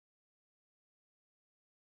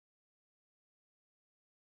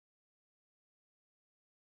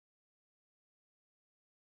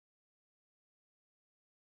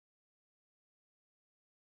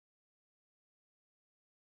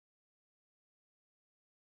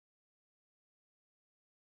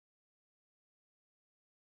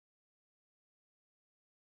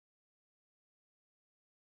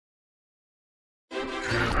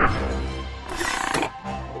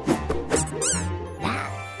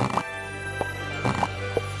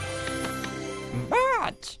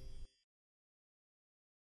But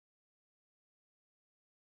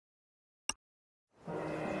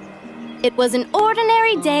it was an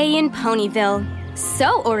ordinary day in Ponyville.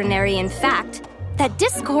 So ordinary, in fact, that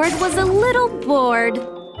Discord was a little bored.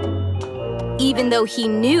 Even though he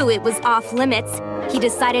knew it was off limits, he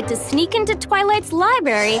decided to sneak into Twilight's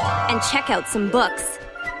library and check out some books.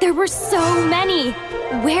 There were so many!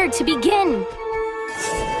 Where to begin?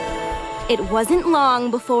 It wasn't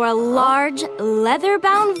long before a large,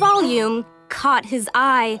 leather-bound volume caught his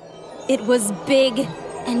eye. It was big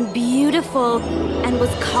and beautiful and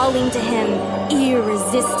was calling to him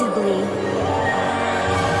irresistibly.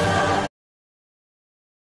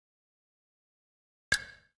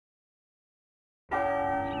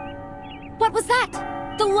 What was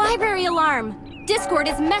that? The library alarm! Discord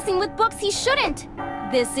is messing with books he shouldn't!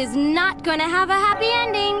 This is not gonna have a happy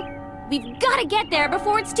ending! We've gotta get there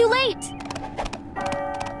before it's too late!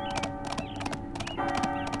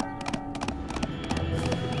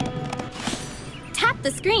 Tap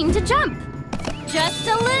the screen to jump! Just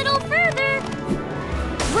a little further!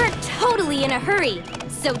 We're totally in a hurry,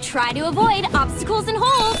 so try to avoid obstacles and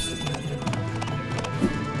holes!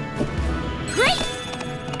 Great!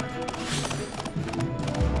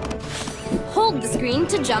 Hold the screen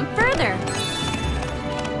to jump further.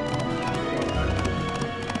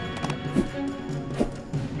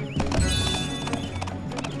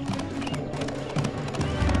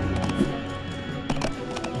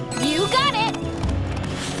 You got it!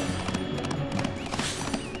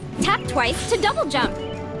 Tap twice to double jump.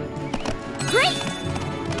 Great!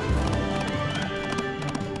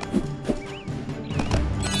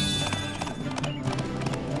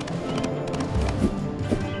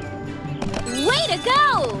 Way to go!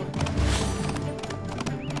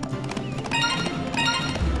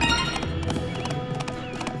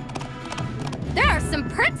 There are some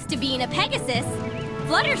perks to being a Pegasus.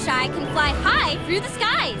 Fluttershy can fly high through the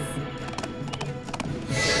skies.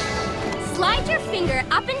 Slide your finger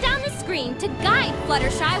up and down the screen to guide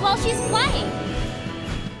Fluttershy while she's flying.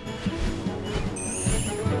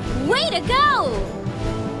 Way to go!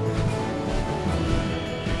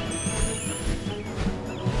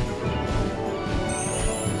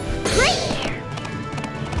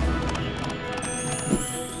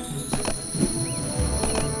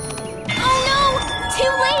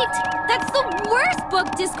 That's the worst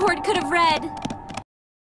book Discord could have read!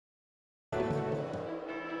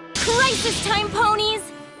 Crisis time, ponies!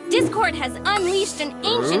 Discord has unleashed an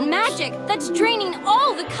ancient magic that's draining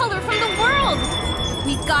all the color from the world!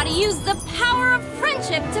 We've got to use the power of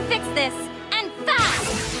friendship to fix this, and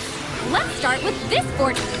fast! Let's start with this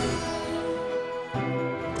board.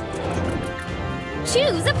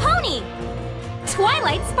 Choose a pony!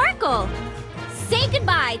 Twilight Sparkle! Say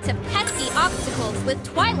goodbye to pesky obstacles with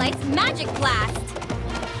Twilight's Magic Blast!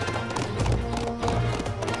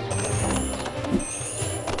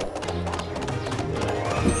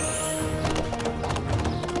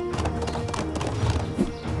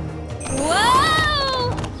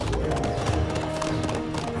 Whoa!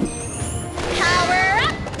 Power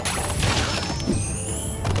up!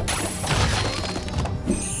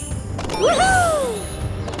 Woohoo!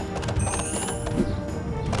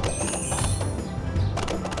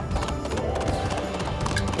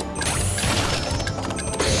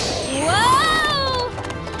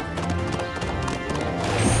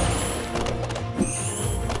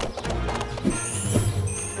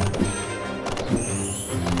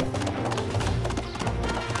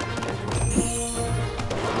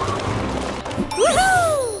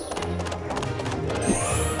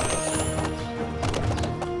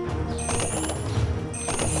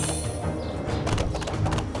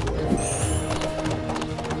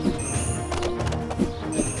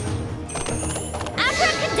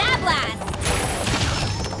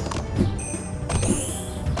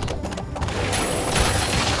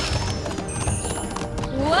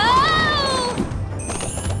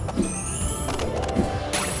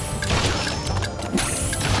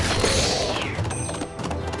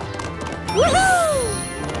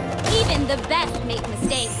 The best make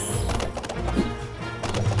mistakes.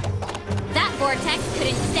 That vortex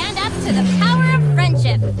couldn't stand up to the power of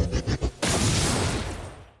friendship.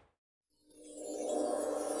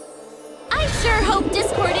 I sure hope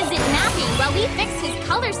Discord isn't napping while we fix his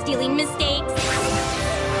color-stealing mistakes.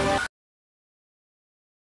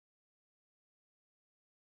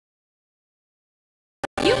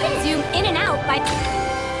 You can zoom in and out by...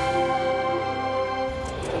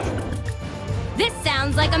 This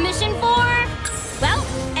sounds like a mission for... well,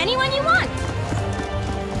 anyone you want.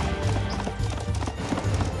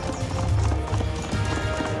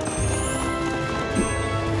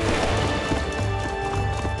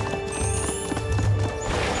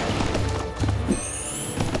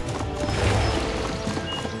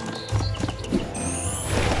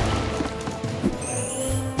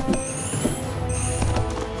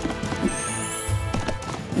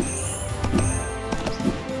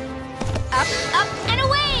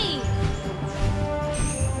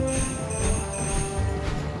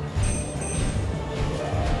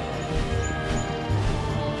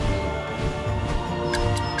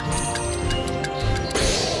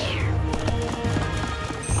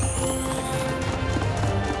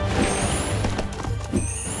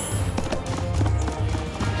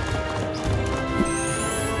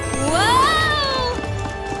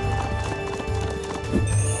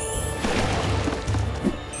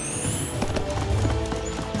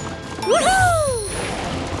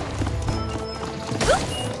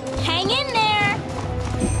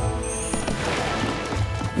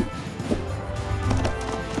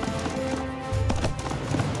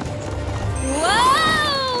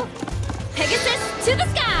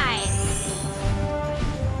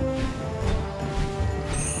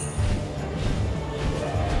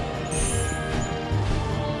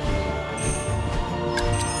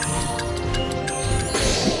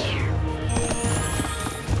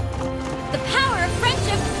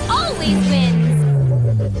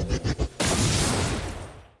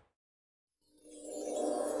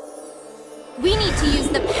 We need to use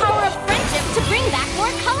the power of friendship to bring back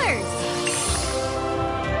more colors.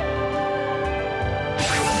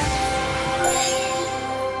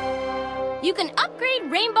 You can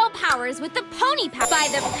upgrade rainbow powers with the pony power by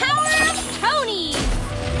the power of ponies!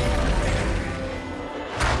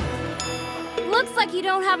 Looks like you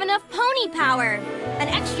don't have enough pony power. An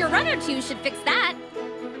extra run or two should fix that.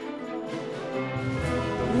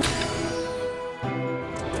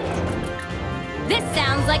 This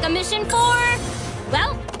sounds like a mission for,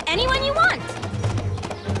 well, anyone you want.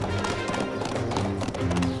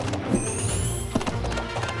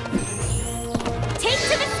 Take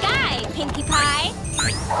to the sky, Pinkie Pie.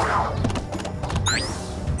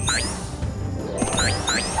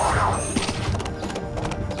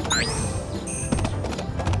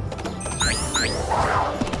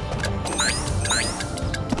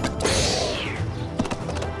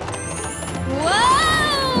 Whoa!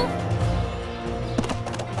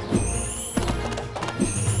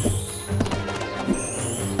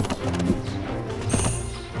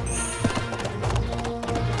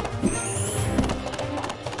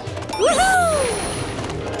 Woohoo!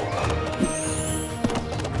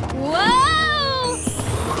 Whoa!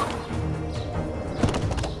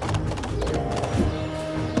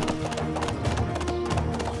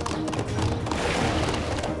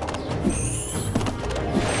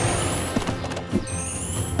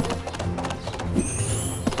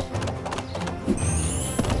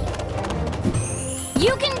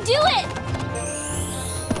 You can do it!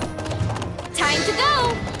 Time to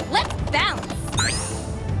go! Let's bounce!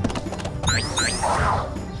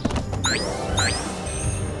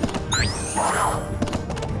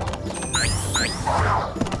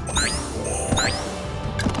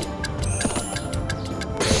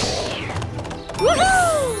 Woohoo!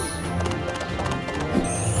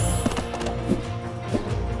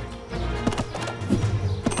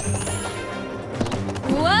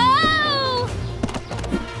 Whoa!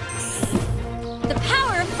 The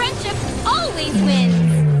power of friendship always wins!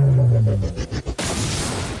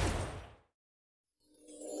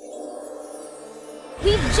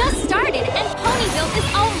 We've just started and Ponyville is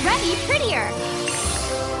already prettier!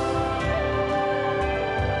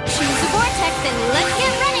 Choose a vortex and let's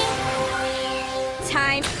get running!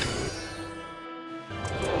 Time.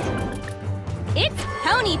 It's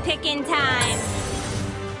pony picking time!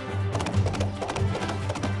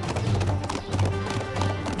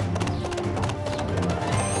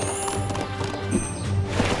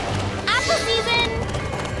 Apple season!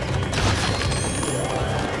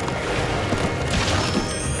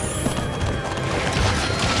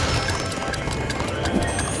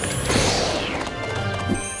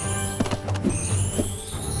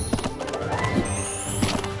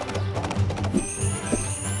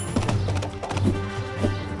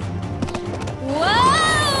 Whoa!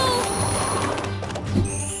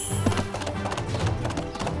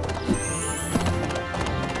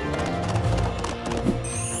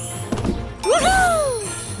 Woohoo!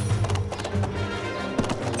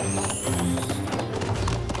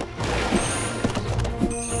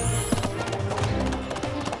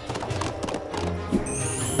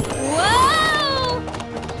 Whoa!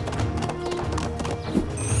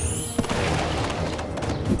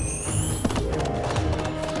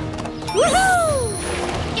 Woohoo!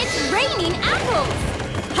 It's raining apples!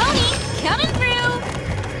 Pony, coming through!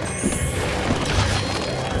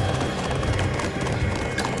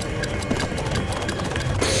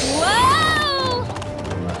 Whoa!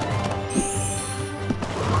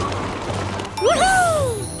 Woohoo!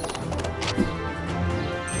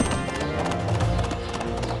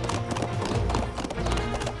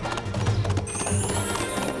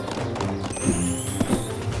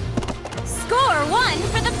 Score 1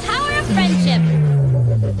 for the power of friendship!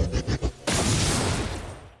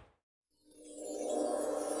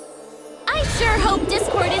 I sure hope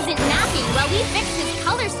Discord isn't napping while we fix his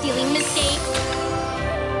color-stealing mistakes.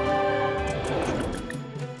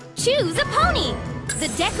 Choose a pony! The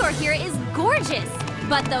decor here is gorgeous,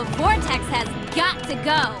 but the vortex has got to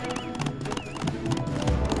go.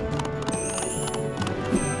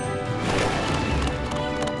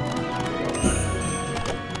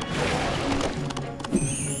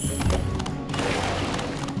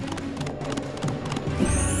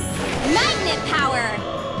 Magnet power!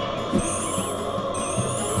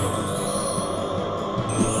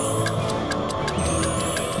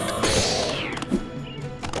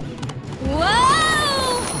 Whoa!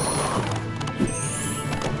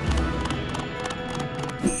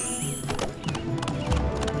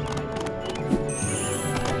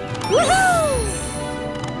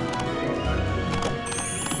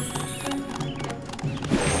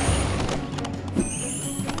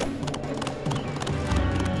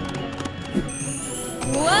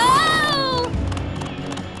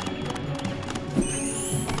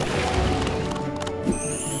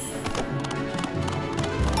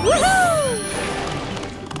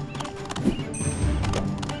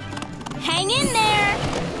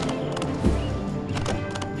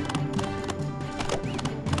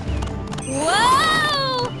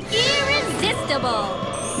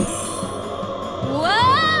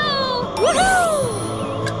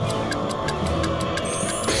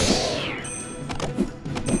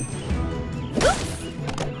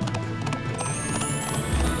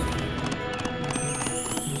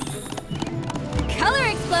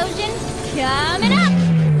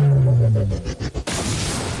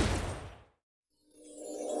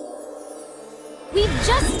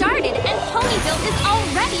 just started and Ponyville is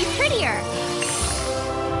already prettier!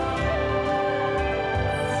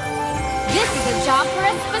 This is a job for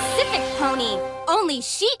a specific pony. Only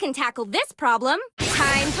she can tackle this problem.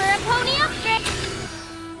 Time for a pony upgrade!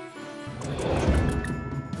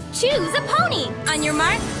 Choose a pony! On your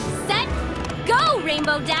mark, set, go,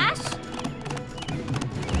 Rainbow Dash!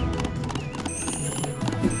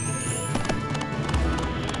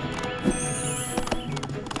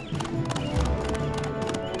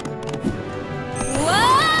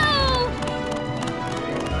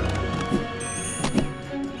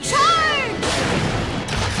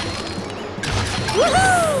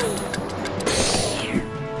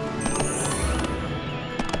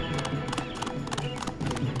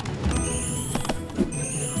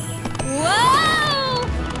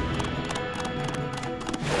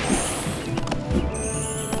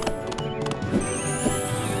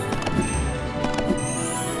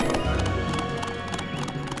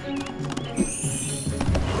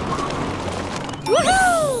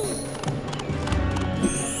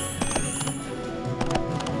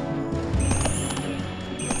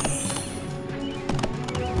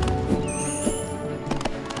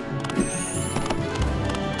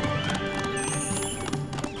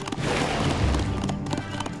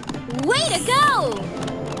 Way to go!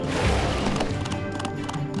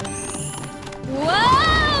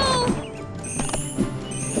 Whoa!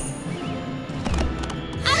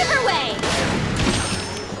 Out of her way!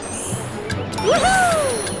 Woohoo!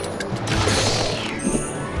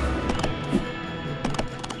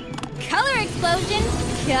 Color explosion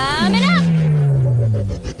coming up!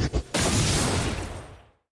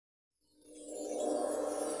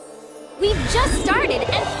 We've just started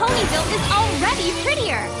and Ponyville is already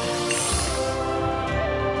prettier!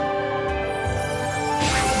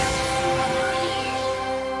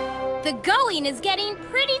 The going is getting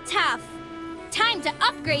pretty tough. Time to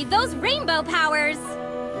upgrade those rainbow powers.